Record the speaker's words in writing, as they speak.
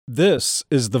This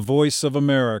is the voice of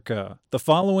America. The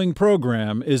following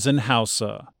program is in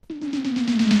Hausa.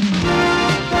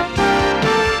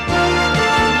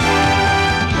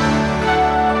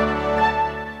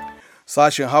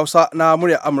 Sashen Hausa na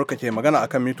muryar Amurka ke magana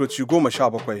akan mitoci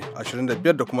 17,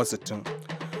 25 da kuma 60.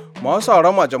 Masu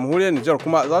sauran a jamhuriyar Nijar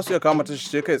kuma za su iya kama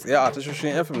tashoshi kai tsaye a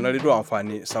tashoshin FM na rediyo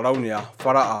amfani, sarauniya,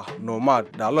 fara'a,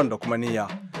 nomad, dalon da kuma niyya.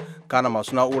 Kana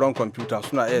masu na'urar kwamfuta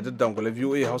suna iya daddangula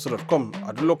voahausa.com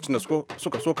a duk lokacin da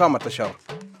suka so kama tashar.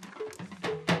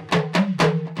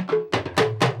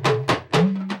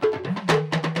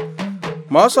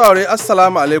 Masu aure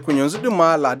assalamu alaikum, yanzu din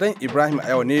ma Ladan Ibrahim a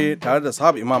yau ne tare da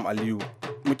sahab Imam Aliyu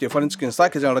muke farin cikin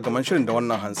sake jan ragaman shirin da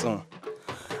wannan hantsin.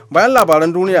 Bayan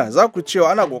labaran duniya za ku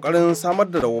cewa ana kokarin samar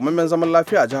da dawwammamen zaman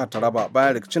lafiya a jihar Taraba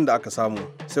bayan rikicin da aka samu,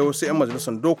 sai wasu 'yan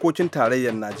majalisar dokokin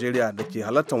tarayyar Najeriya da ke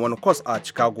halartar wani kwas a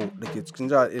Chicago da ke cikin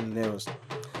jihar Illinois.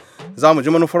 Za mu ji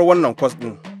manufar wannan kwas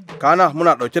din. Kana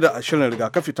muna dauke da shirin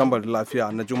rigakafi tambarin lafiya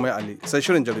na Jummai Ali, sai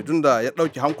shirin jaridun da ya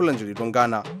dauki hankulan jaridun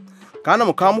Ghana. Kana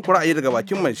mu kawo muku ra'ayi daga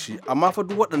bakin mai shi, amma fa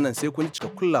duk waɗannan sai kun ji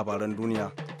cikakkun labaran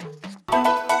duniya.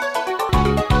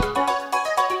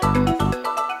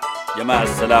 Jama'a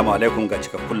assalamu alaikum ga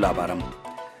cikakkun labaran.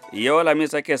 Yau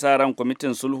Alhamis ake sa ran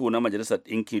kwamitin sulhu na Majalisar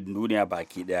Ɗinkin Duniya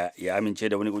baki ɗaya ya amince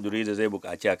da wani kuduri da zai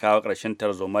buƙaci a kawo ƙarshen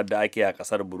tarzomar da ake a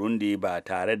ƙasar Burundi ba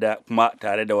tare da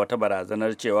wata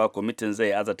barazanar cewa kwamitin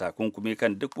zai aza takunkumi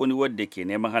kan duk wani wanda ke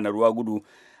neman hana ruwa gudu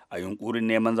a yunkurin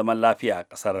neman zaman lafiya a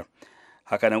ƙasar.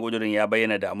 Hakanan kudurin ya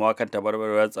bayyana damuwa kan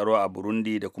tabarbarwar tsaro a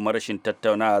Burundi da kuma rashin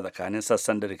tattaunawa tsakanin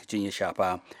sassan da rikicin ya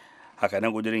shafa.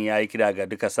 Hakanan kudurin ya yi kira ga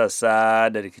duka sassa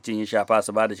da rikicin ya shafa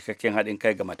su ba da cikakken haɗin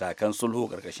kai ga matakan sulhu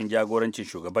ƙarƙashin jagorancin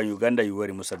shugaban Uganda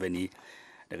Yoweri Museveni.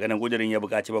 Daga nan kudurin ya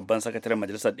buƙaci babban sakataren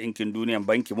Majalisar Ɗinkin Duniya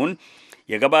Ban Ki-moon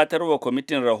ya gabatar wa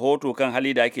kwamitin rahoto kan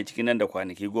hali da ake cikin nan da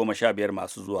kwanaki 15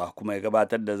 masu zuwa, kuma ya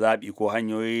gabatar da zaɓi ko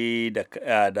hanyoyi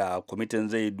da kwamitin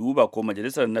zai duba ko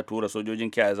majalisar na tura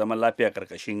sojojin kiyaye zaman lafiya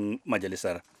ƙarƙashin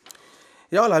majalisar.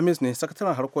 Yau Alhamis ne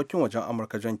sakataren harkokin wajen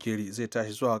Amurka John Kerry zai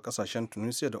tashi zuwa kasashen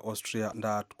Tunisia da Austria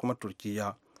da kuma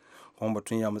Turkiyya. Kuma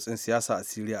batun yamutsin siyasa a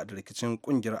Syria da rikicin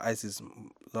kungiyar ISIS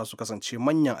za su kasance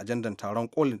manyan ajandan taron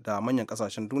koli da manyan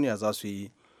kasashen duniya za su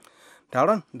yi.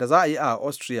 Taron da za a yi a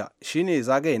Austria shine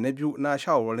zagaye na biyu na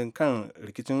shawarwarin kan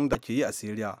rikicin da ke yi a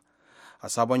Syria, a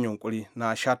sabon yunkuri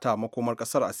na shata makomar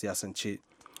kasar a siyasance.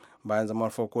 Bayan zamar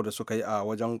farko da suka yi a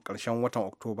wajen karshen watan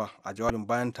Oktoba, a jawabin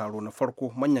bayan taro na farko,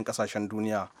 manyan kasashen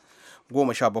duniya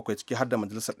 17 ciki har da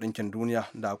Majalisar Ɗinkin Duniya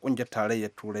da Ƙungiyar Tarayyar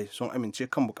Turai sun amince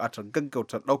kan buƙatar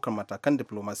gaggauta ɗaukar matakan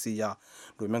diflomasiyya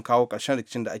domin kawo ƙarshen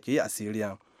rikicin da ake yi a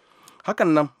Siriya.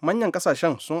 Hakan nan, manyan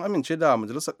kasashen sun amince da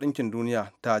Majalisar Ɗinkin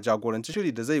Duniya ta jagoranci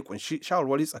shiri da zai kunshi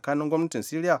shawarwari tsakanin gwamnatin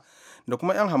Siriya da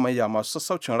kuma 'yan hamayya masu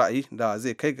sassaucin ra'ayi da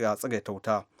zai kai ga tsagaita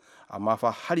wuta. Amma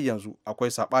fa har yanzu akwai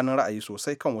saɓanin ra'ayi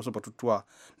sosai kan wasu batutuwa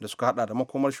da suka hada da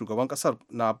makomar shugaban ƙasar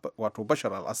na wato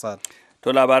Bashar al-Assad.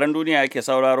 To labaran duniya ake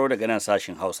sauraro daga nan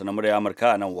sashin Hausa na murya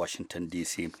Amurka a nan Washington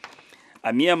DC.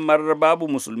 A Myanmar babu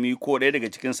musulmi ko ɗaya daga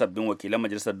cikin sabbin wakilan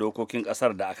majalisar dokokin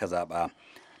ƙasar da aka zaɓa.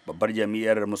 Babbar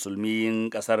jam'iyyar musulmin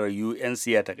ƙasar UNC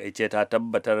a takaice ta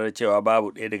tabbatar cewa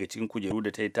babu ɗaya daga cikin kujeru da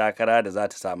ta yi takara da za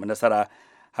ta samu nasara.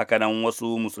 Hakanan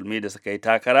wasu musulmi da suka yi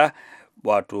takara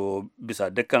wato bisa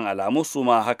dukkan alamu su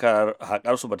ma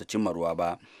haƙarsu bata cimma ruwa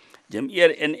ba.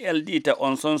 Jam'iyyar NLD ta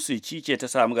Aung San Suu Kyi ce ta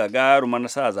samu gagarumar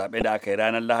nasara zaɓe da aka yi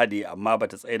ranar Lahadi, amma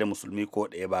bata tsaye da musulmi ko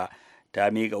ɗaya ba. Ta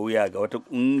miƙa wuya ga wata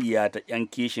ƙungiya ta 'yan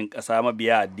kishin ƙasa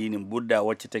mabiya addinin Buddha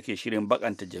wacce take shirin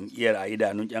bakanta jam'iyyar a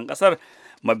idanun 'yan ƙasar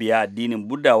mabiya addinin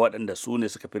Buddha waɗanda su ne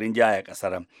suka fi rinjaya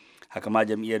ƙasar. Haka ma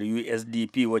jam'iyyar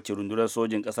USDP wacce rundunar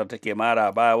sojin ƙasar take mara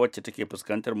ba wacce take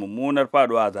fuskantar mummunar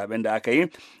faduwa a zaben da aka yi,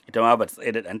 ita ma bata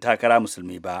tsaye da ɗan takara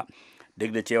musulmi ba.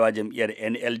 Duk da cewa jam'iyyar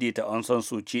NLD ta Aung San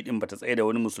Suu Kyi din bata tsaye da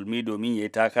wani musulmi domin ya yi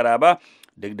takara ba,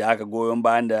 duk da haka goyon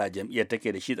bayan da jam'iyyar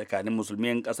take da shi tsakanin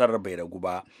musulmin ƙasar bai ragu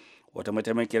ba. Wata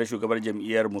mataimakiyar shugabar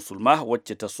jam'iyyar musulma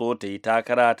wacce ta so ta yi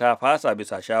takara ta fasa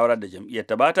bisa shawarar da jam'iyyar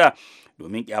ta bata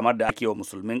domin kyamar da ake wa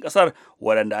musulmin ƙasar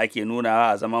waɗanda ake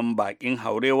nunawa a zaman baƙin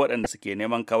haure waɗanda suke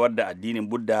neman kawar da addinin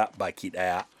Buddha baki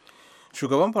ɗaya.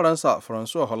 Shugaban Faransa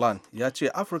François Hollande ya ce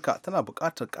Afirka tana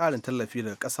buƙatar ƙarin tallafi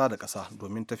daga ƙasa da ƙasa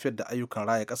domin tafiyar da ayyukan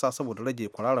raya ƙasa saboda rage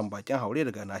kwararan bakin haure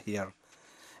daga nahiyar.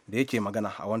 Da yake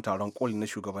magana a wani taron koli na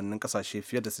shugabannin ƙasashe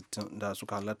fiye da 60 da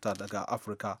suka halarta daga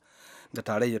Afirka da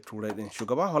tarayyar Turai din,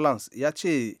 shugaban Hollande ya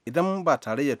ce idan ba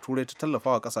tarayyar Turai ta tallafa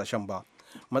wa ƙasashen ba,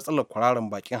 matsalar kwararan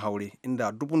bakin haure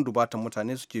inda dubun dubatan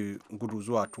mutane suke gudu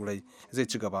zuwa Turai zai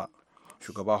ci gaba.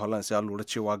 Shugaba Holland ya lura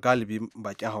cewa galibi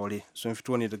bakin haure sun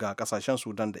fito ne daga kasashen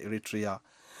Sudan da Eritrea.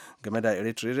 Game da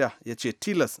Eritrea ya ce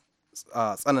tilas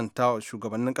tsananta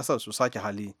shugabannin kasar su sake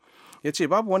hali. Ya ce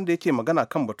babu wanda yake magana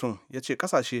kan batun. Ya ce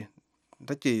kasashe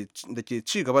da ke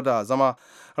ci gaba da zama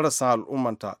rassan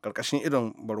al'ummanta karkashin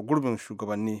irin bargurbin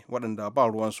shugabanni waɗanda ba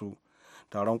ruwansu.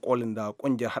 Taron kolin da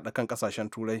kungiyar haɗa kan kasashen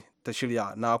turai ta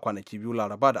shirya na kwanaki biyu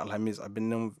laraba da alhamis a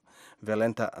birnin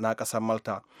Valletta na ƙasar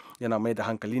Malta yana mai da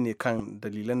hankali ne kan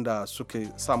dalilan da suke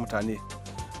sa mutane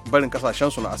barin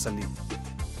kasashensu na asali.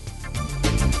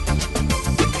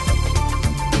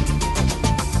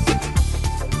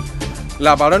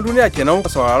 Labaran duniya kenan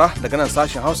saurara daga nan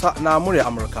sashen Hausa na murya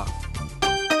Amurka.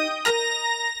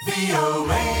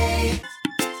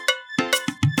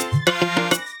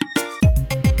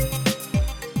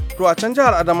 To a can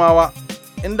jihar Adamawa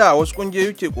inda wasu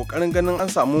kungiyoyi ke kokarin ganin an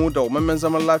samu dawwammamen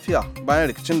zaman lafiya bayan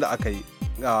rikicin da aka yi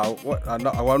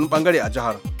a wani bangare a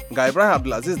jihar. Ga Ibrahim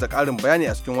Abdulaziz da ƙarin bayani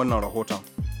a cikin wannan rahoton.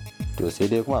 To sai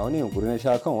dai kuma a wani yunkuri na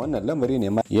sha kan wannan lamari ne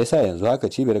ma yasa yanzu haka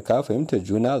cibiyar ka fahimtar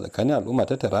juna tsakanin al'umma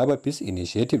ta Taraba Peace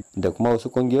Initiative da kuma wasu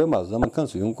kungiyoyi masu zaman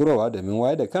kansu yunkurowa domin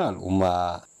wayar da kan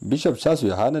al'umma. Bishop Charles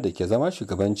Yohana da ke zama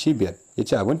shugaban cibiyar ya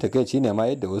ce abin takaici ne ma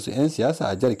yadda wasu 'yan siyasa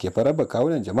a jihar ke faraba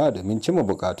kawunan jama'a domin cimma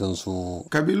bukatunsu.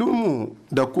 Kabilunmu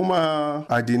da kuma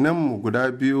addinanmu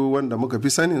guda biyu wanda muka fi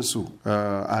sanin su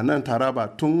a nan Taraba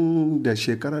tun da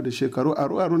shekaru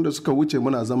aru-arun da suka wuce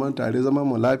muna zaman tare zaman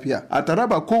mu lafiya. A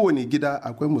Taraba kowane gida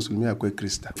akwai musulmi akwai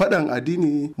krista. Faɗan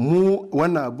addini mu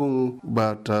wannan abun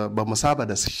ba mu saba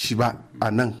da shi ba a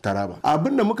nan Taraba.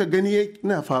 Abin da muka gani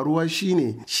yana faruwa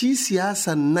shine shi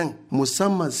siyasan nan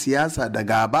musamman siyasa da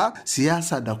gaba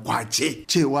siyasa da kwace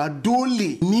cewa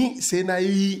dole ni sai na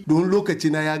yi don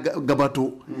lokaci na ya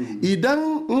gabato idan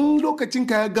lokacin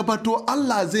ka ya gabato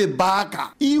Allah zai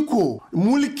baka iko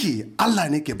mulki Allah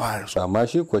ne ke bayar su. Amma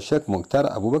shi ko Sheikh Muktar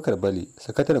Abubakar Bali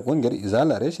sakataren kungiyar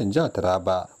Izala reshen jihar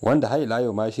Taraba wanda har ila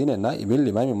yau ma shine na'ibin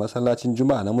limamin masallacin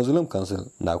Juma'a na Muslim Council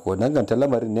na ko danganta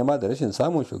lamarin nema da rashin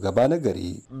samun shugaba na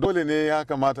gari. Dole ne ya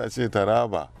kamata a ce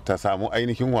Taraba ta samu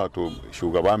ainihin wato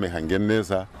shugaba mai hangen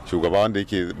nesa, shugaba wanda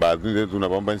yake ba zai nuna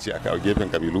bambanci a gefen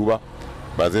kabilu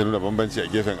ba zai nuna bambanci a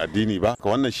gefen addini ba.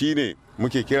 Wannan shine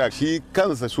muke kira shi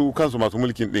kansu masu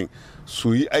mulkin din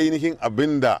su yi ainihin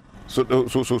abinda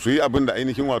su yi abinda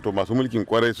ainihin wato masu mulkin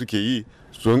kwarai suke yi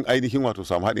sun ainihin wato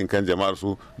samu haɗin kan jama'ar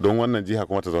su don wannan jiha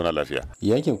kuma ta zauna lafiya.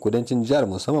 Yankin kudancin jihar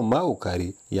musamman ma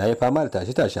Ukari ya yi fama da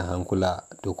tashe-tashen hankula.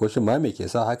 To ko shin ma me ke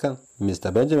sa hakan?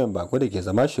 Mr. Benjamin Bako da ke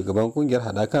zama shugaban kungiyar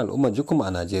haɗakan al'ummar Jukuma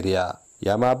a Najeriya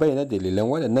ya ma bayyana dalilan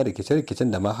waɗannan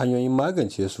rikice-rikicen da ma hanyoyin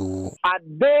magance su. A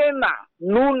daina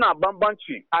nuna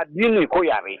bambanci addini ko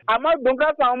yare. Amma don ka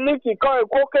samu mulki kawai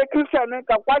ko kai Kirista ne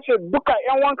ka kwashe duka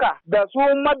 'yan wanka da su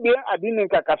mabiyan addinin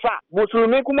ka kasa.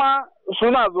 Musulmi kuma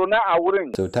suna zaune a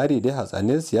wurin. Sau tari dai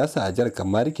hatsaniyar siyasa a jihar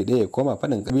kamar rikide ya koma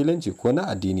faɗin kabilanci ko na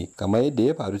addini kamar yadda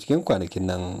ya faru cikin kwanakin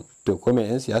nan. To ko me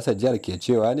 'yan siyasar jihar ke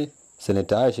cewa ne?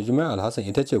 Sanata Aisha Juma'a Alhassan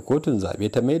ita ce kotun zaɓe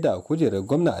ta maida a kujerar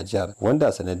gwamna a jihar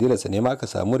wanda sanadiyarsa ne ma aka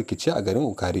samu rikici a garin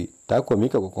Ukari ta komi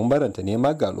ka kokumbaranta ne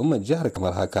ma ga al'ummar jihar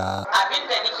kamar haka. Abin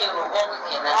da nake roƙon ku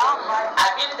kenan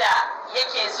abin da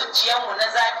yake zuciyarmu na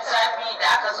zafi da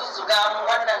aka zuzzuga mu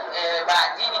wannan ba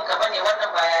addinin ka bane wannan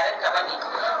ba yaren ka bane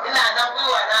ina nan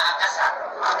gwiwa na a ƙasa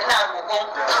ina roƙon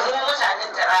mu mutanen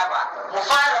Taraba mu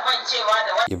fara mancewa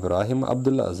da wannan. Ibrahim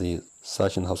Abdulaziz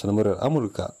sashin Hausa na muryar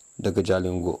Amurka daga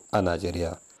Jalingo a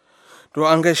Najeriya. To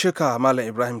an gaishe ka Malam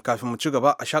Ibrahim kafin mu ci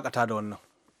gaba a shakata da wannan.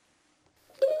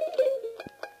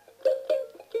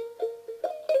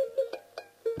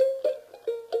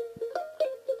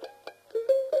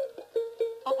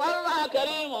 Allah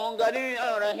karimu gari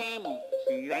rahimu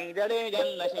shi yayi dare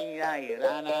janna shi yayi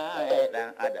rana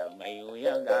dan adam mai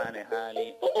wuyan gane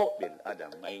hali bil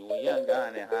adam mai wuyan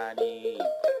gane hali.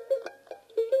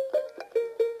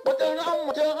 Watan ran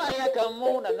mutum ayyakan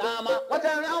muna nama,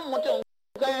 watan ran mutum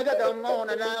kai ga kan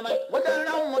muna nama, watan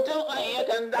ran mutum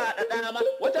ayyakan daɗa dama,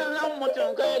 watan ran mutum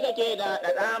kai ga ke daɗa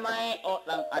dama, o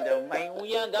ɗan adam mai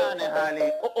wuya gane hali,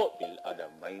 bil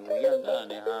adam mai wuya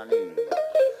gane hali.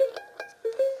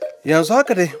 Yanzu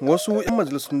haka dai wasu 'yan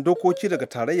majalisun dokoki daga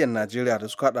tarayyar Najeriya da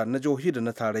suka hada na jihohi da na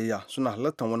tarayya suna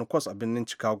halartar wani kwas a birnin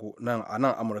Chicago a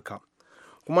nan Amurka.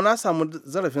 Kuma na samu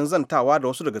zarafin zantawa da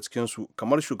wasu daga cikinsu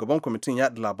kamar shugaban kwamitin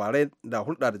yaɗa labarai da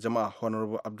hulɗa da jama'a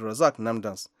Honorable Abdulrazak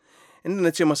Namdans inda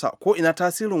na ce masa ko ina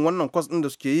tasirin wannan kwas ɗin da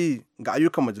suke yi ga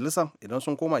ayyukan majalisa idan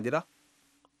sun koma gida?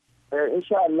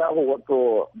 Insha Allah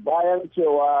wato bayan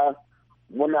cewa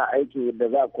muna aiki da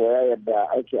za koya yadda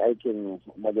aikin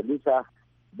majalisa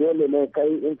dole ne kai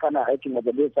in kana aikin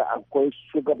majalisa akwai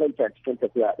shugabanci a cikin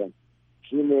tafiya ɗin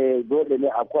shine dole ne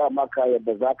akwai maka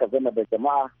yadda za ka zama da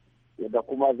jama'a da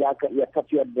kuma za ka iya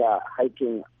tafiyar da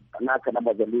haikin naka na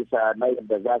majalisa na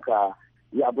yadda za ka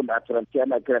yi abin da a turanci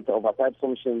ana kiranta oversight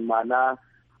function, ma'ana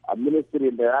a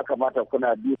ministry da ya kamata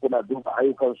kuna duba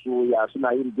ayyukansu ya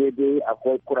suna yin daidai,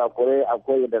 akwai kurakurai,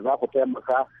 akwai yadda za ku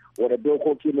taimaka, wadda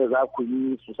dokoki ne za ku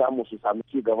yi su samu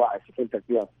ci gaba a cikin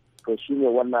tafiya. To shi ne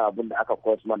wannan abin da aka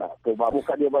koyar mana. To ba mu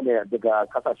kaɗai ba ne, daga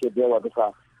kasashe da yawa duka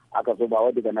aka zo, ba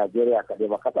wai daga Najeriya kaɗai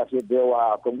ba, kasashe da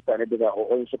yawa, akwai mutane daga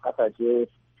wasu kasashe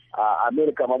a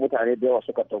Amerika ma mutane da yawa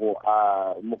suka taho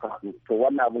a muka haɗu. To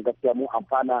wannan abin gaskiya mun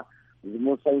amfana,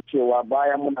 mun san cewa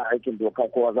bayan muna aikin doka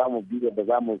kowa za mu bi yadda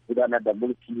za mu gudanar da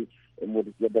mulki,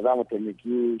 yadda za mu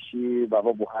taimaki shi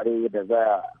Baba Buhari da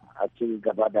za a ci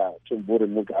gaba da cin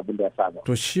burin mulki abin da ya saba.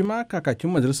 To shi ma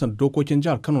kakakin majalisar dokokin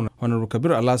jihar Kano Honorable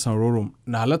Kabir Alhassan Rorom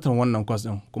na halartar wannan kwas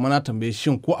din, kuma na tambaye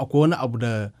shin ko akwai wani abu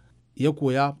da ya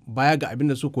koya baya ga abin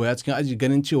da su koya cikin aji,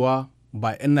 ganin cewa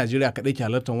ba 'yan Najeriya kaɗai ke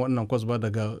halartar wannan kwas ba,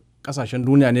 daga kasashen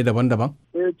duniya ne daban-daban?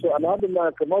 To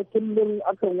alhamdulillah, kamar kullum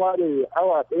akan ware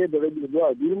awa 1.5 zuwa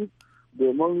 2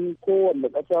 domin kowanne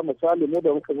ƙasa, misali mu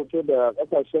da muka fito da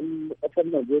ƙasashen ƙasar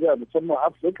Najeriya musamman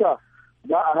Afirka,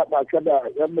 za a haɗa ka da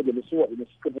 'yan majalisu waɗanda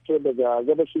suka fito daga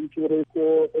gabashin Turai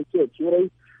ko tsakiyar Turai,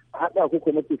 a haɗa ku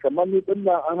kwamiti. Kamar ni ɗin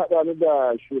nan an haɗa ni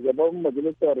da shugaban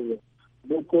majalisar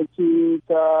dokoki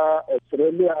ta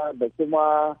Australia da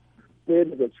kuma ɗaya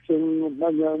daga cikin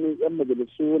manyan 'yan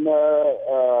majalisu na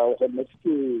waɗanda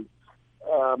suke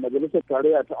majalisar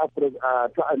tarayya ta Afirka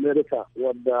ta Amerika,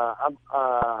 wadda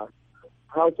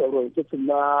House of Representatives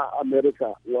na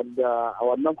Amerika, wadda a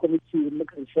wannan kwamiti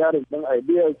mukan sharing ɗin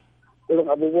ideas, irin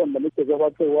abubuwan da muke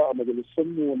gabatarwa a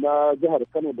majalisunmu na jihar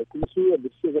Kano da kuma su yadda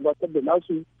suke gabatar da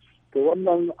nasu. To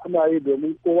wannan ana yi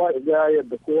domin kowa ga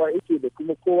yadda kowa yake da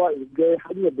kuma kowa ga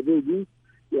hanyar da zai bi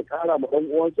ya kara ma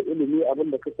ɗan uwansa ilimi,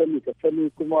 abin da ka sani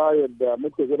kuma yadda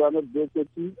muke gudanar da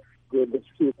dokoki da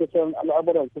suke kusan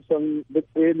al'amuran kusan duk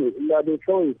ɗaya ne, illa dai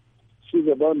kawai ci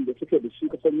gaban da suke da shi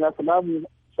kusan ya fi namu,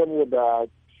 saboda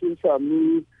sun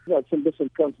sami suna cin gashin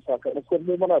kansu sakamakon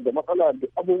mu muna da matsala da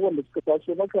abubuwan da suka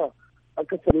taso maka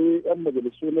akasari 'yan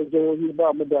majalisu na jihohi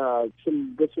ba mu da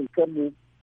cin gashin kanmu.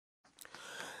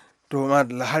 To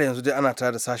har yanzu dai ana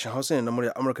tare da sashen Hausa ne na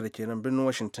murya Amurka da ke nan birnin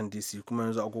Washington DC, kuma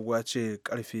yanzu agogo ya ce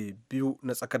karfe 2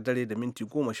 na tsakar dare da minti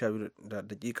 12 da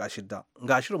dakika 6.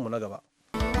 Ga shirinmu na gaba.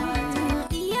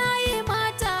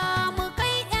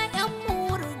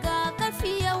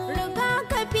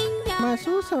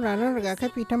 Masu sauraron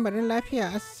rigakafi tambarin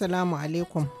lafiya, Assalamu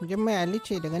alaikum. Jummai Ali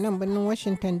ce daga nan birnin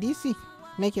Washington DC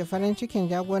nake farin cikin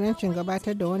jagorancin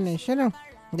gabatar da wannan shirin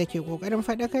da ke kokarin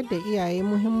faɗakar da iyaye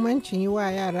muhimmancin yi wa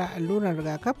yara alluran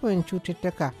rigakafin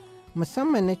cututtuka,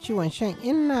 musamman na ciwon shan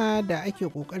inna da ake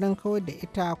kokarin kawar da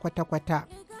ita kwata-kwata.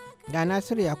 Ga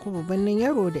Nasiru Yakubu birnin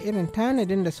Yaro da irin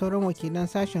tanadin da sauran wakilan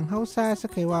sashen Hausa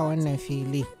suka yi wa wannan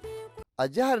fili. A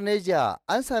jihar Neja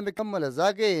an sami kammala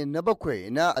zagaye na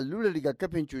 7 na allurar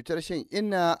rigakafin cutar shan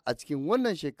inna a cikin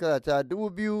wannan shekara ta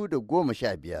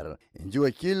 2015, in ji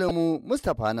wakilinmu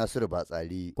Mustapha Nasiru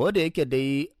Batsari. Ko da yake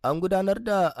dai an gudanar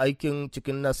da aikin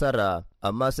cikin nasara,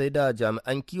 amma sai da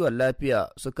jami'an kiwon lafiya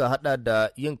suka hada da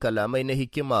yin kalamai na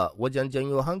hikima wajen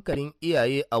janyo hankalin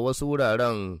iyaye a wasu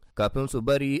wuraren kafin su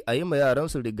bari a yi ma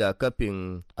yaransu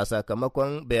rigakafin, a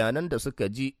sakamakon bayanan da suka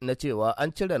ji na cewa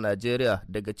an cire Najeriya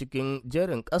daga cikin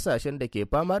jerin kasashen da ke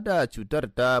fama da cutar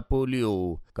ta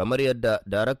polio, kamar yadda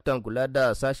daraktan kula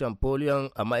da sashen polion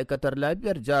a ma'aikatar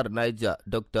lafiyar jihar Niger,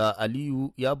 Dr. Aliyu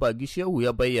Yabagi Shehu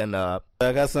ya bayyana.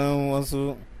 Kasan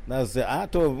wasu na su sai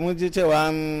to mun ji cewa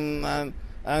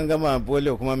an gama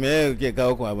polio, kuma me yake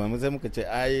kawo kuma ba mu sai muka ce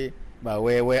ai ba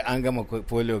wai an gama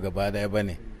polio gaba daya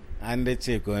bane, an da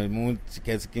ce mu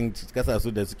cikin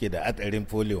kasasu da suke da hatsarin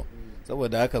polio,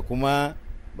 saboda haka kuma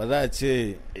ba za a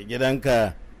ce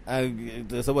gidanka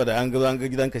saboda an ga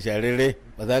gidanka shararre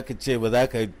ba za ka ce ba za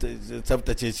ka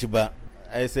tsaftace shi ba.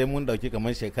 Ai sai mun dauki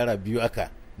kamar shekara 2 aka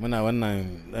muna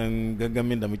wannan dan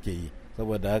gangamin da muke yi,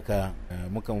 saboda haka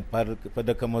muka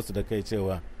fadaka masu da kai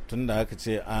cewa tun da aka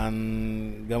ce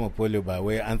an gama polio ba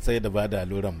wai an tsaye da ba da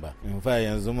alluran ba, in fa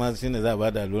yanzu ma shine za a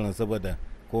ba da alluran, saboda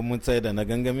ko mun tsaye da na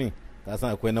gangamin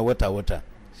kasan akwai na wata-wata,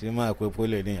 shi ma akwai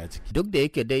polio din a ciki. Duk da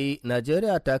yake dai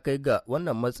Najeriya ta kai ga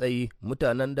wannan matsayi,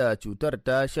 mutanen da cutar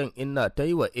ta shan inna ta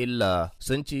yi wa illa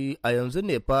sun ci a yanzu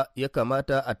ne fa ya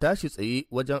kamata a tashi tsaye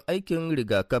wajen aikin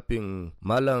rigakafin.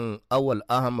 Malam Awal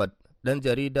Ahmad, ɗan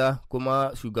jarida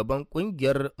kuma shugaban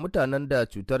ƙungiyar mutanen da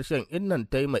cutar shan innan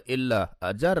ta yi ma illa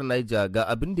a jihar Niger, ga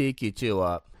abin da yake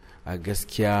cewa. A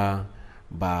gaskiya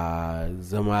ba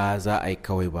zama za a yi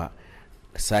kawai ba,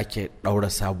 sake ɗaura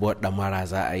sabuwar ɗamara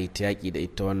za a yi ta yaƙi da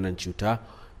ita wannan cuta,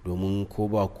 domin ko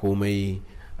ba komai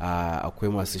akwai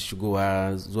masu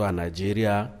shigowa zuwa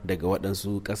Najeriya daga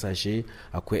waɗansu ƙasashe,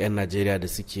 akwai 'yan Najeriya da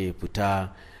suke fita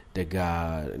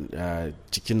daga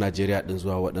cikin Najeriya din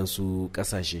zuwa waɗansu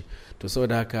ƙasashe. To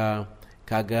saboda haka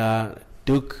kaga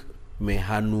duk mai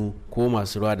hannu ko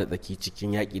masu ruwa da tsaki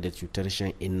cikin yaƙi da cutar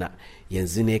shan inna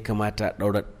yanzu ne kamata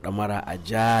ɗaura ɗamara a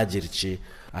jajirce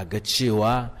a ga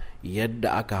cewa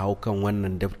yadda aka hau kan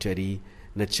wannan daftari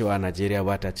na cewa Najeriya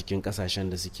ba ta cikin kasashen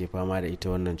da suke fama da ita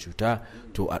wannan cuta,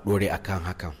 to a ɗore akan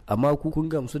hakan. Amma ku kun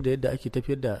gamsu da yadda ake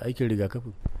tafiyar da aikin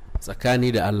rigakafi?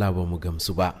 Tsakani da Allah ba mu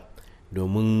gamsu ba,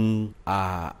 domin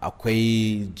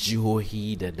akwai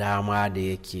jihohi da dama da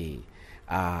yake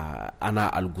ana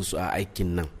algusu a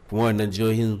aikin nan, kuma wannan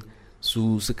jihohin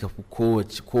su suka fi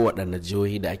kowaɗanne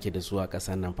jihohi da ake da su a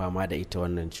ƙasar nan fama da ita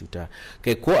wannan cuta.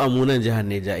 Kai ko a munan jihar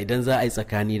Neja idan za a yi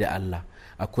tsakani da Allah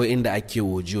akwai inda ake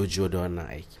wojiyo da wannan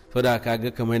aiki. So da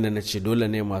kaga kamar yadda na ce dole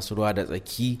ne masu ruwa da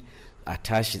tsaki a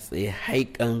tashi tsaye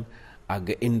haikan a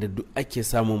ga inda duk ake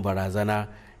samun barazana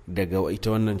daga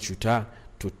ita wannan cuta,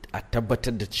 to a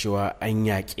tabbatar da cewa an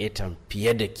yaƙe ta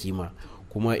fiye da kima.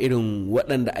 Kuma irin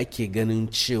waɗanda ake ganin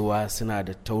cewa suna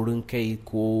da taurin kai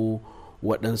ko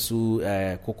waɗansu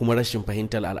ko kuma rashin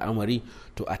fahimtar al'amari,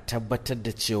 to a tabbatar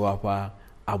da cewa fa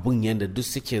abun yadda duk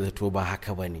suke zato ba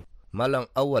haka ba ne. Malam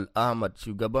Awal Ahmad,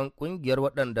 shugaban kungiyar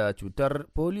waɗanda cutar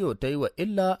polio ta yi wa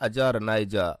illa a jihar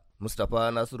Niger.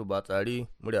 Mustapha Nasiru Batsari,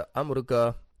 murya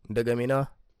Amurka daga Mina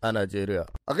a Najeriya.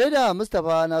 A gaida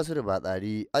Mustapha Nasiru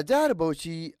Batsari, a jihar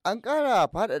Bauchi an ƙara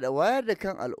faɗaɗa wayar da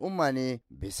kan al'umma ne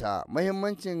bisa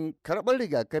mahimmancin karɓar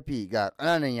rigakafi ga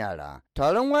ƙananan yara.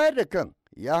 Taron wayar da kan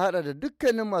ya haɗa da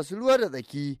dukkanin masu ruwa da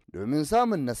tsaki domin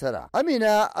samun nasara.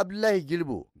 Amina Abdullahi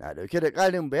Gilbo na ɗauke da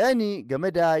ƙarin bayani game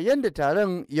da yadda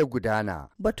taron ya gudana.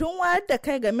 Batun wayar da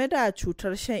kai game da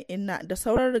cutar shan inna da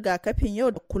sauran rigakafin yau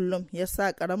da kullum ya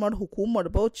sa ƙaramar hukumar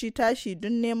Bauchi tashi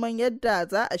don neman yadda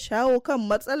za a shawo kan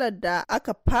matsalar da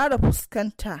aka fara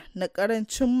fuskanta na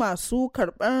ƙarancin masu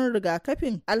karɓar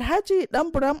rigakafin. Alhaji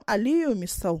Ɗanburam Aliyu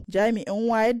Misau, jami'in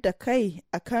wayar da kai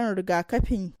akan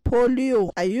rigakafin polio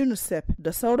a UNICEF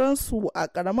da sauransu a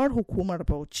karamar hukumar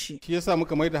Bauchi. Shi yasa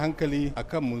muka mai da hankali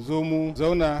akan mu zo mu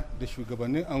zauna da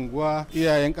shugabannin anguwa,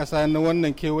 iyayen ƙasa na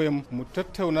wannan kewayen, mu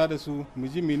tattauna da su mu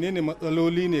ji menene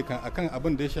matsaloli ne kan akan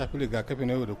abin da ya shafi rigakafi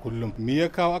na yau da kullum. Me ya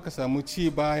kawo aka samu ci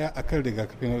baya akan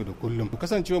rigakafi na yau da kullum.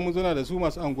 Kasancewa mun zauna da su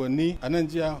masu anguwanni a nan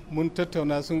jiya mun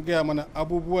tattauna, sun gaya mana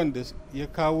abubuwan da ya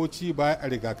kawo ci baya a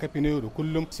rigakafi na yau da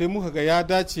kullum. Sai muka ga ya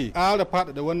dace ƙara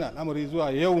faɗaɗa wannan al'amari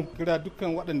zuwa yau, kira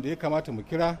dukkan waɗanda ya kamata mu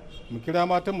kira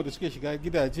matanmu da suke shiga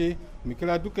gidaje, mu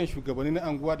kira dukkan shugabanni na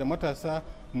anguwa da matasa,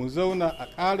 mu zauna a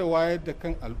ƙara wayar da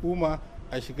kan al'umma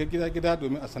a shiga gida-gida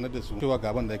domin a sanar da su cewa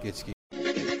gaban da ake ciki.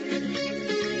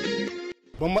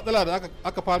 Ban matsala da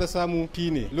aka fara samu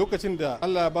shine lokacin da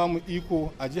Allah ya ba mu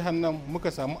iko a jihar nan muka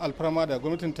samu alfarma da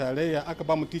gwamnatin tarayya, aka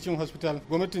ba mu teaching hospital,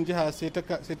 gwamnatin jiha sai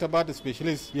ta ba da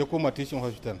specialist ya koma teaching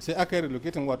hospital, sai aka yi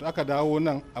relocating, wato aka dawo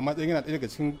nan a matsayin yana ɗaya daga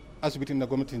cikin asibitin na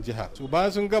gwamnatin jiha. So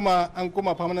bayan sun gama an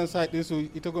koma permanent site din su,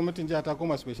 ita gwamnatin jiha ta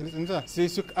koma specialist din ta, sai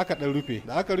su aka dan rufe.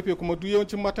 Da aka rufe kuma duk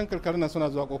yawancin matan karkara nan suna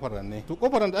zuwa kofar ranne. To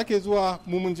kofar da ake zuwa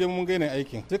mu mun je mun gaina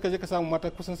aikin. Sai ka je ka samu mata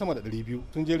kusan sama da 200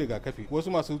 sun je rigakafi. Wasu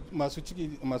masu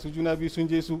ciki masu juna biyu sun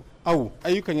je su awu.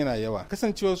 Ayyukan yana yawa.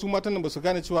 Kasancewa su matan nan ba su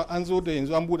gane cewa an zo da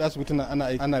yanzu an bude asibitin nan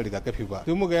ana rigakafi ba.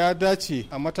 Sai mu ga ya dace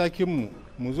a matakin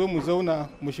mu zo mu zauna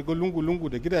mu shiga lungu-lungu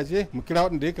da gidaje, mu kira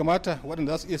waɗanda ya kamata,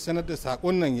 waɗanda za su iya sanar da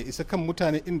sakon nan ya isa kan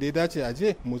mutane inda ya dace a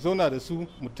je, mu zauna da su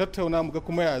mu tattauna mu ga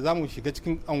kuma ya za mu shiga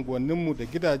cikin anguwanninmu da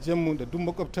gidajenmu da duk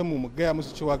makwabtanmu mu gaya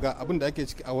musu cewa ga abin da ake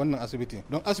ciki a wannan asibiti.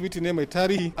 Don asibiti ne mai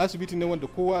tarihi, asibiti ne wanda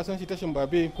kowa ya san shi tashan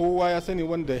babe, kowa ya sani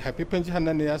wanda haifafen jihar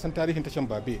nan ne ya san tarihin tashan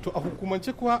babe. To a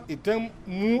hukumance kuwa idan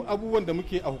mu abubuwan da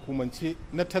muke a hukumance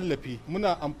na tallafi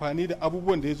muna amfani da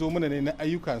abubuwan da ya zo mana ne na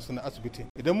ayyukan su na asibiti.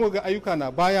 Idan mu ga ayyuka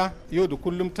na baya yau da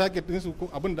kullum target ɗinsu ko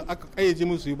abin da aka kayyaje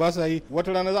musu yi ba sa yi,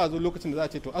 wata rana za a zo lokacin da za a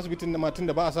ce to asibitin na matan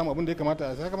da ba a samu abin da ya kamata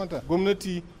a sakamanta,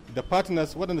 gwamnati da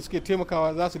partners waɗanda suke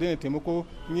taimakawa za su daina taimako,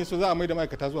 in yi so za a mai da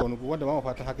ma'aikata zuwa wani wanda ba mu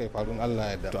fata haka ya faru in Allah ya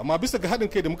yarda. To amma bisa ga haɗin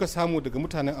kai da muka samu daga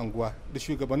mutanen anguwa da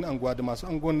shugabannin anguwa da masu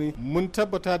anguwanni, mun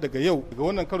tabbata daga yau daga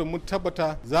wannan karon mun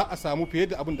tabbata za a samu fiye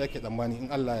da abin da ake tsammani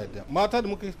in Allah ya yarda. Mata da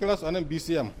muka kira su a nan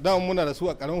BCM da muna da su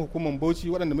a karamin hukumar Bauchi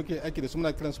waɗanda muke aiki da su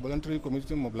muna kiransu voluntary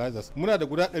community mobilizers, muna da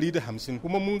guda 150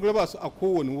 kuma mun raba su a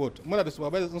kowane ward, muna da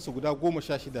supervisors su guda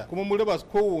 16 kuma mun raba su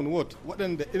kowane ward,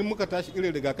 waɗanda in muka tashi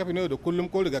irin rigakafi na yau da kullum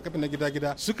ko rigakafi na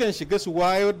gida-gida sukan shiga su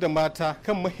wayar da mata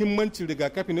kan muhimmancin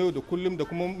rigakafi na yau da kullum da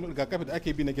kuma rigakafi da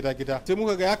ake bi na gida-gida. Sai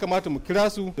muka ga ya kamata mu kira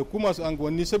su da ku masu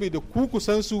anguwanni saboda ku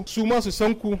san su, su ma su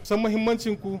san ku, san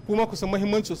muhimmancin ku, kuma ku san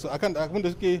muhimmancin su akan abin da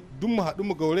suke, duk mu haɗu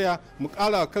mu gauraya mu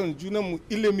ƙara kan junan mu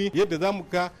ilimi yadda za mu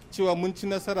ga cewa mun ci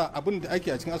nasara abin da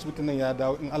ake a cikin asibitin nan ya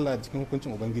dawo in Allah ya cikin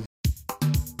hukuncin Ubangiji.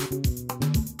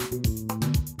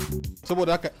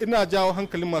 saboda haka ina jawo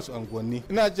hankalin masu anguwanni,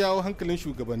 ina jawo hankalin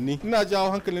shugabanni, ina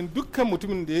jawo hankalin dukkan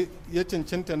mutumin da ya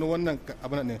cancanta na wannan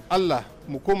abin ne. Allah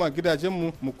mu koma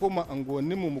gidajenmu, mu koma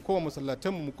anguwanninmu, mu koma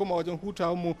masallatanmu, mu koma wajen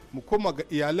hutawanmu, mu koma ga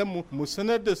iyalanmu, mu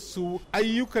sanar da su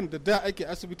ayyukan da ake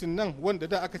asibitin nan wanda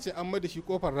da aka ce an mai da shi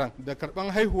kofar ran, da karban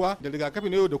haihuwa da rigakafi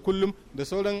na yau da kullum da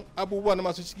sauran abubuwa na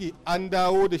masu ciki an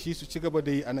dawo da shi su ci gaba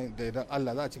da yi anan da idan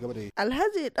Allah za a ci gaba da yi.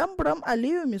 Alhaji Ɗanburam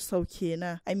Aliyu Misau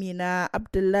kenan. Amina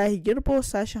Abdullahi Girbo,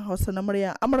 sashen Hausa na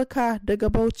muryar Amurka daga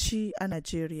Bauchi a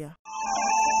Najeriya.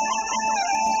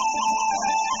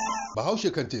 Bahaushe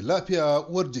kan ce lafiya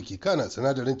uwar jiki kana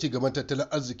sinadarin ci gaban tattalin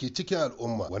arziki cikin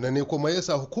al'umma. Wannan ne kuma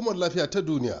yasa hukumar lafiya ta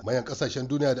duniya, mayan kasashen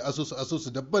duniya da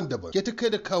asusu daban-daban ke ta kai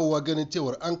da kawowa ganin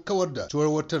cewar an kawar da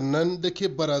cutar nan da ke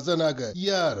barazana ga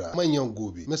yara manyan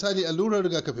gobe. Misali allurar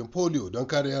rigakafin polio don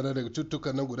kare yara daga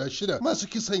cututtukan nan guda 6 masu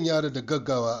kisan yara da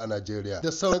gaggawa a Najeriya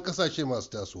da sauran kasashe masu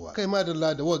tasowa. Kai ma da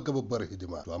wagga babbar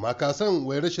hidima. To amma ka san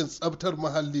wai rashin tsaftar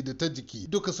muhalli da ta jiki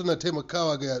duka suna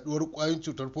taimakawa ga yaduwar kwayoyin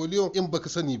cutar polio in baka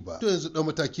sani ba. To yanzu ɗau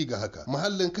mataki ga haka,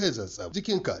 muhallin kai zantsab,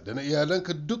 jikinka da na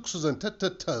iyalanka duk su zan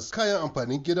tattattas, kayan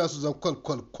amfanin gida su zan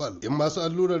kwal. In masu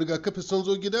allurar rigakafi sun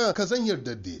zo gida ka zan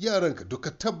yardadde, yaranka duka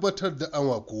tabbatar da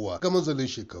an kowa ga manzalin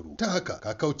shekaru. Ta haka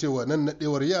ka kaucewa nan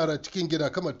naɗewar yara cikin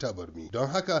gida kamar tabarmi. Don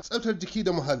haka tsaftar jiki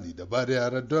da muhalli da ba da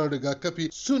yara don rigakafi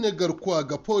su ne garkuwa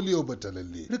ga polio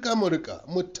batalalle. Rika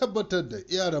mu tabbatar da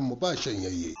yaran mu ba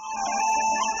shanyayye.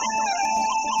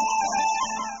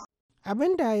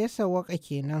 Abin da ya sawwaka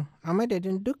kenan a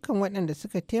madadin dukkan waɗanda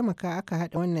suka taimaka aka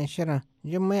haɗa wannan shirin.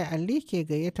 Jummai Ali ke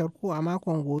gayyatar ku a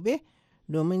makon gobe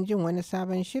domin jin wani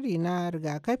sabon shiri na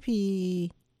rigakafi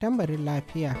tambarin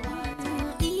lafiya.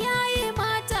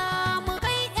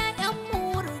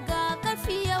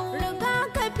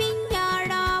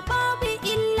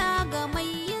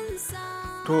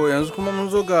 To yanzu kuma mun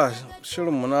zo ga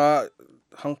shirinmu na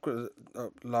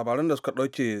labaran da suka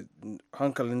ɗauke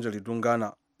hankalin jaridun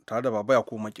Ghana tare da Baba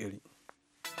Yakubu Makeri.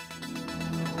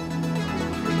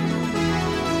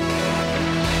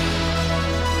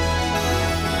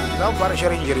 za mu fara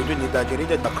sharhin jaridun ne da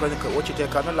jaridar da chronicle wacce ta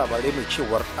kanun labarai mai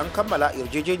cewar an kammala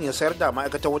yarjejeniyar sayar da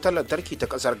ma'aikatar wutar lantarki ta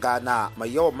kasar ghana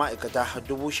mai yawan ma'aikata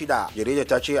 6,000. jaridar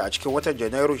ta ce a cikin watan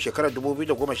janairun shekarar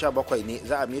 2017 ne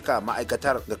za a mika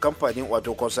ma'aikatar ga kamfanin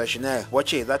wato concessionaire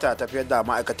wacce za ta tafiyar da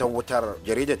ma'aikatar wutar.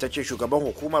 jaridar ta ce shugaban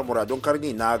hukumar muradun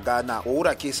karni na ghana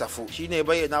Owurake Safo shine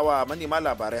bayyana wa manema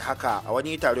labarai haka a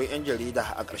wani taron yan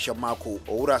jarida a ƙarshen mako.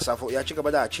 Owura Safo ya ci gaba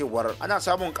da cewar ana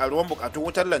samun karuwan bukatun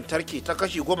wutar lantarki ta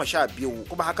kashi 12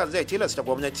 kuma hakan zai tilasta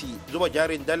gwamnati zuba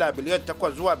jarin dala biliyan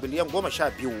 8 zuwa biliyan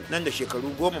 12 nan da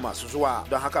shekaru 10 masu zuwa.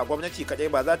 don haka gwamnati kadai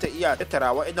ba za ta iya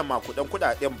tattara waɗannan makudan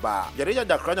kudaden ba. jaridar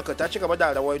da chronicle ta ci gaba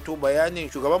da rawaito bayanin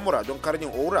shugaban muradun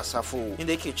karnin Owura Safo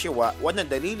inda yake cewa wannan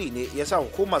dalili ne yasa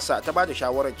hukumarsa ta ba da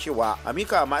shawarar cewa a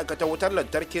mika ma'aikatar wutar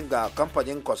lantarkin ga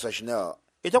kamfanin concessionaire.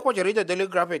 ita kuwa jaridar Daily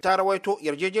Graphic ta rawaito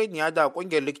yarjejeniya da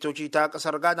kungiyar likitoci ta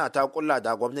kasar Ghana ta kulla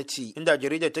da gwamnati inda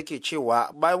jaridar take cewa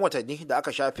bayan watanni da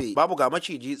aka shafe babu ga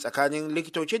maciji tsakanin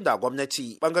likitocin da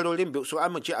gwamnati bangarorin biyu su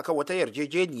amince akan wata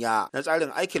yarjejeniya na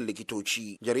tsarin aikin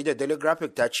likitoci. jaridar Daily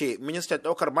Graphic ta ce ministan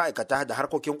daukar ma'aikata da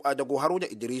harkokin kwadago Haruna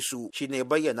Idrisu shine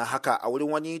bayyana haka a wurin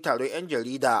wani taron yan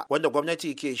jarida wanda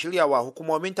gwamnati ke shiryawa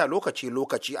hukumomin ta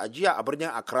lokaci a jiya a birnin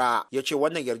Accra. ya ce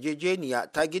wannan yarjejeniya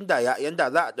ta gindaya yanda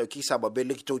za a dauki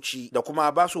sababbin likitoci da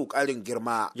kuma ba su karin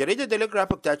girma. jaridar Daily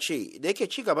Graphic ta ce da yake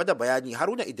ci gaba da bayani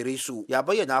Haruna Idrisu ya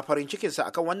bayyana farin cikinsa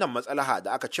akan wannan matsalaha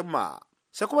da aka cimma.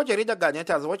 sai kuma jaridar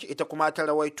Ganeta wacce ita kuma ta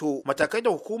rawaito matakai da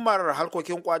hukumar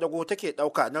harkokin kwadago take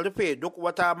dauka na rufe duk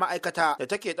wata ma'aikata da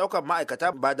take daukar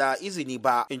ma'aikata ba da izini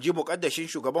ba, in ji mukaddashin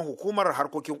shugaban hukumar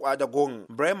harkokin kwadagon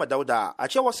Brema Dauda. a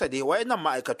cewar sa dai wayannan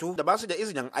ma'aikatu da ba su da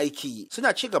izinin aiki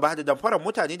suna ci gaba da damfarar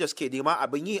mutane da suke nema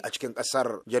abin yi a cikin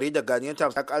kasar. jaridar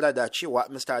Ganeta ta kara da cewa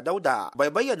Mr. Dauda bai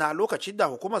bayyana lokacin da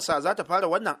hukumar sa za ta fara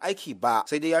wannan aiki ba,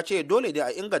 sai dai ya ce dole ne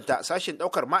a inganta sashin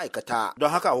daukar ma'aikata, don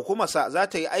haka hukumar sa za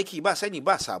ta yi aiki ba sani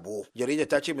ba sabo. jaridar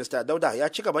ta ce Mr. Dauda ya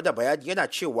ci gaba da bayani yana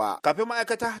cewa kafin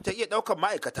ma'aikata ta iya ɗaukar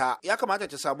ma'aikata ya kamata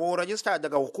ta samu rajista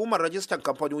daga hukumar rajistan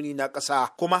kamfanoni na ƙasa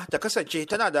kuma ta kasance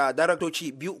tana da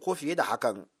daraktoci 2 ko fiye da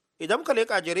hakan. idan muka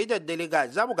leƙa jaridar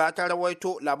Delegate za mu ga ta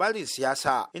rawaito labarin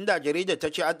siyasa inda jaridar ta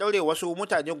ce an ɗaure wasu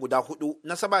mutane guda 4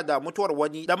 na saba da mutuwar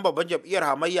wani dan babban jam'iyyar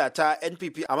hamayya ta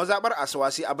NPP a mazabar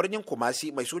Aswasi a birnin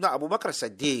Kumasi mai suna Abubakar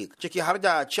Saddiq, ciki har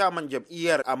da chairman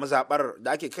jam'iyyar a mazabar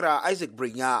da ake kira Isaac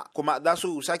Brinya, kuma za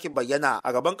su sake bayyana a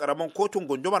gaban karamin kotun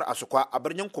gundumar Asukwa a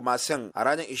birnin Kumasin a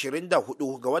ranar 24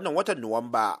 ga wannan watan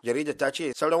Nuwamba. jaridar ta ce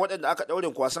sauran waɗanda aka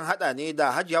ɗaure kuwa sun haɗa ne da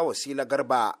Hajiya Wasila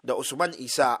Garba da Usman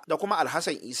Isa da kuma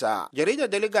Alhassan Isa Hausa. Jaridar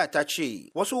Daga ta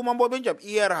ce wasu mambobin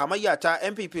jam'iyyar hamayya ta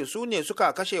NPP su ne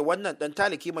suka kashe wannan dan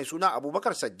taliki mai suna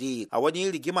Abubakar Sadiq a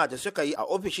wani rigima da suka yi a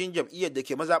ofishin jam'iyyar da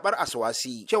ke mazabar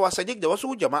Aswasi. Cewa Sadiq da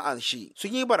wasu jama'an shi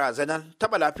sun yi barazanar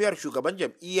taba lafiyar shugaban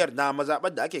jam'iyyar na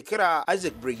mazabar da ake kira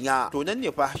Isaac Brinya. To nan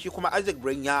ne fa shi kuma Isaac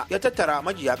Brinya ya tattara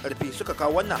majiya karfi suka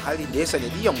kawo wannan hali da ya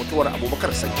sanadiyar mutuwar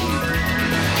Abubakar Sadiq.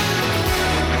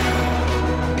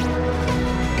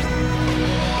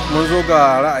 Mun zo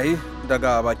ga ra'ayi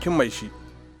daga bakin mai shi.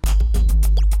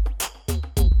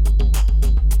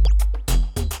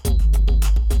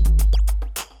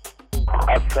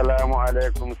 Assalamu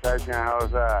alaikum sashen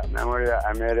Hausa na murya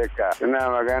Amerika. Suna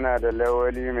magana da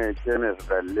Lawali mai kemis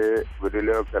tsalle gudu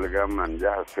local government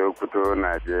jihar Sokoto,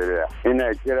 Najeriya.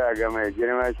 Ina kira ga mai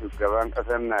girma shugaban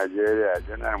ƙasar Najeriya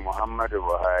Janar Muhammadu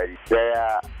Buhari da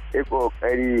ya yi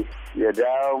ƙoƙari ya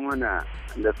dawo muna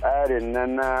da tsarin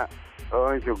nan na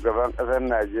tsohon shugaban ƙasar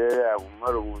Najeriya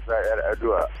Umaru Musa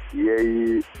Yar'adua ya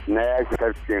yi na yaki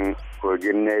tafkin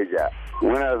kogin Neja.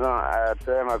 Muna son a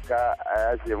taimaka a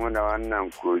yace muna wannan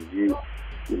kogi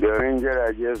domin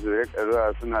jirage su rika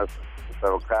zuwa suna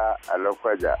sauka a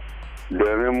Lokwaja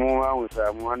domin mu ma mu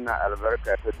samu wannan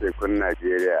albarka ta tekun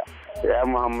Najeriya. Ya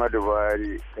Muhammadu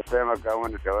Buhari ka taimaka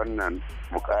mana da wannan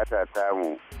bukata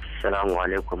tamu. Assalamu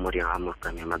alaikum muryar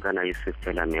Amurka, mai magana Yusuf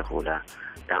Tela mai hula.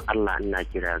 Dan Allah ina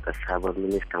kira ga sabon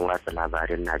ministan watsa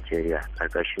labarin Najeriya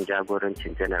karkashin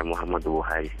jagorancin janar Muhammadu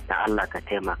Buhari. Dan Allah ka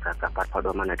taimaka ka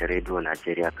farfado mana da rediyo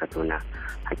Najeriya Kaduna.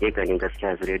 Hakikanin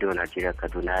gaskiya rediyo Najeriya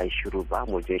Kaduna ya yi shiru, ba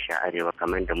mu jin shi arewa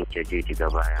kamar da muke ji daga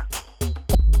baya.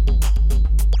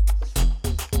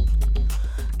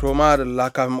 To ma da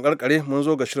kafin mu karkare mun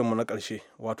zo ga shirinmu na karshe,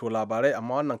 wato labarai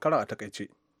amma wannan karan a takaice.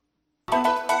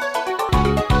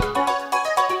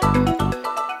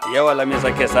 Yau Alhamis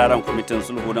ake sa ran kwamitin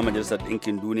sulhu na Majalisar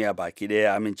Ɗinkin Duniya baki ɗaya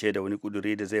ya amince da wani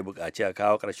kuduri da zai buƙaci a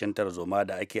kawo ƙarshen tarzoma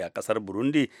da ake a ƙasar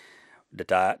Burundi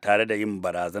da tare da yin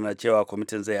barazanar cewa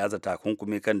kwamitin zai aza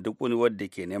takunkumi kan duk wani wadda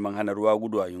ke neman hana ruwa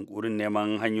gudu a yunkurin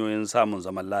neman hanyoyin samun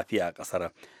zaman lafiya a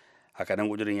ƙasar. Hakanan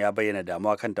kudurin ya bayyana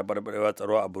damuwa kan taɓarɓarewar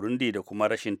tsaro a Burundi da kuma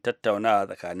rashin tattaunawa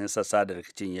tsakanin sassa da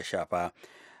rikicin ya shafa.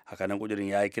 Hakanan kudirin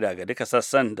ya yi kira ga duka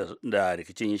sassan da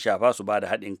rikicin ya shafa su ba da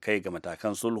haɗin kai ga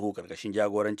matakan sulhu karkashin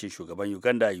jagorancin shugaban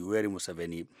Uganda Yoweri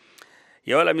Museveni.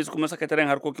 Yau Alhamis kuma sakataren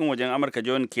harkokin wajen Amurka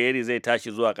John Kerry zai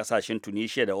tashi zuwa kasashen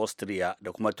Tunisia da Austria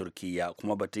da kuma Turkiya,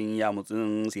 kuma batun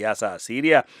yamutsin siyasa a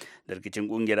Syria da rikicin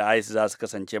kungiyar ISIS za su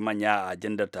kasance manya a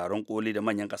ajandar taron koli da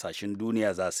manyan kasashen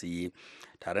duniya za su yi.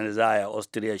 Taron da za a yi a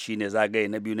Austria shine zagaye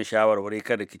na biyu na shawarwari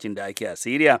kan rikicin da ake a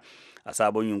Syria a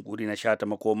sabon yunkuri na shata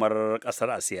makomar kasar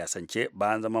a siyasance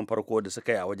bayan zaman farko da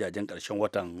suka yi a wajajen ƙarshen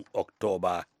watan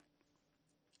Oktoba.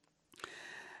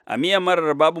 A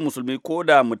Myanmar babu musulmi ko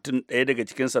da mutum ɗaya daga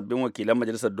cikin sabbin wakilan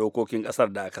majalisar dokokin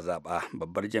ƙasar da aka zaɓa.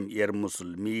 Babbar jam'iyyar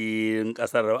musulmin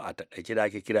ƙasar a takaice da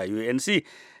ake kira UNC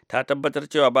ta tabbatar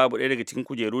cewa babu ɗaya daga cikin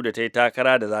kujeru da ta yi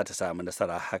takara da za ta samu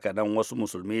nasara. Haka nan wasu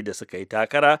musulmi da suka yi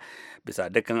takara bisa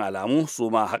dukkan alamu su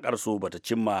ma haƙarsu bata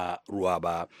cimma ruwa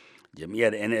ba.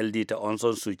 Jam'iyyar NLD ta Aung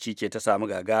San Suu Kyi ce ta samu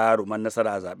gagaruman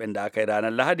nasara a zaben da aka yi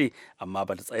ranar Lahadi, amma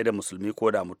bata tsaye da musulmi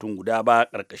ko da mutum guda ba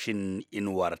ƙarƙashin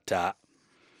inuwarta.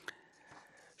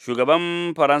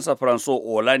 Shugaban Faransa François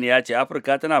Hollande ya ce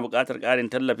Afirka tana buƙatar ƙarin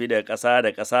tallafi daga ƙasa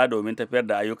da ƙasa domin tafiyar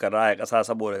da ayyukan raya ƙasa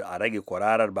saboda a rage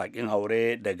kwararar baƙin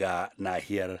haure daga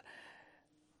nahiyar.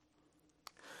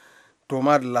 To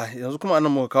madalla yanzu kuma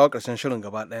anan muka kawo ƙarshen shirin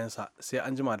gaba ɗayansa, sai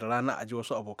an jima da rana a ji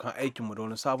wasu abokan aikinmu da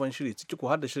wani sabon shiri, ciki ko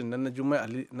har da shirin nan na Jummai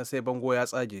Ali na sai bango ya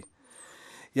tsage.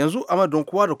 Yanzu a madadin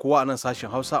kowa da kowa a nan sashen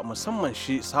Hausa, musamman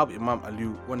shi Sahabu Imam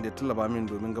Aliyu wanda ya tallaba min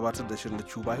domin gabatar da shirin, da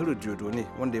Cuba Hiro Diodone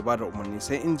wanda ya bada umarni,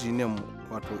 sai injiniyan mu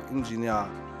wato injiniya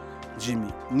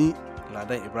Jimmy, ni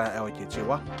Ladan Ibrahim Aiwa ke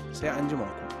cewa sai an jima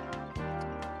ku.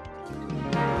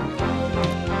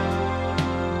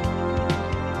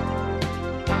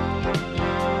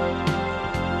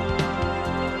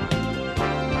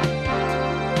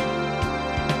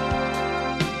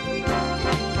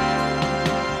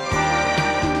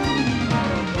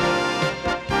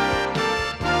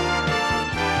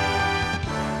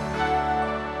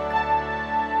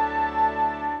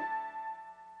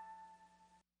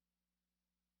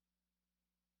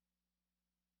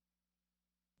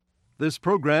 This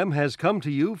program has come to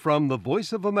you from the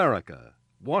Voice of America,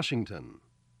 Washington.